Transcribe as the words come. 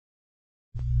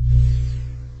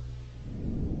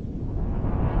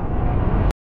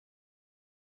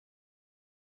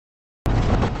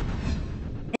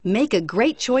Make a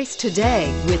great choice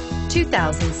today with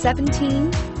 2017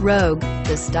 Rogue.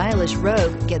 The stylish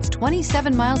Rogue gets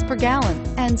 27 miles per gallon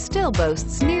and still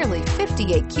boasts nearly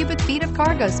 58 cubic feet of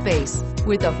cargo space.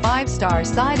 With a 5-star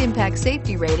side impact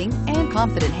safety rating and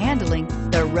confident handling,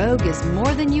 the Rogue is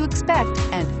more than you expect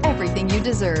and everything you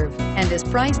deserve, and is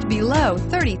priced below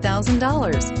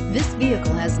 $30,000. This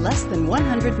vehicle has less than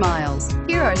 100 miles.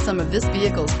 Here are some of this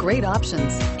vehicle's great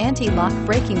options: anti-lock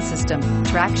braking system,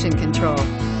 traction control,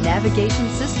 navigation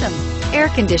system, air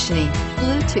conditioning,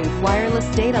 Bluetooth wireless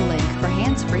data link for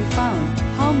hands-free phone,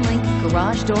 home link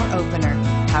garage door opener,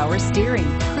 power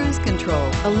steering, cruise control,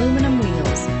 aluminum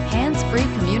wheels, hands-free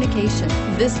communication.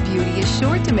 This beauty is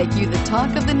sure to make you the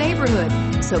talk of the neighborhood.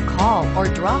 So call or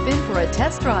drop in for a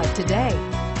test drive today.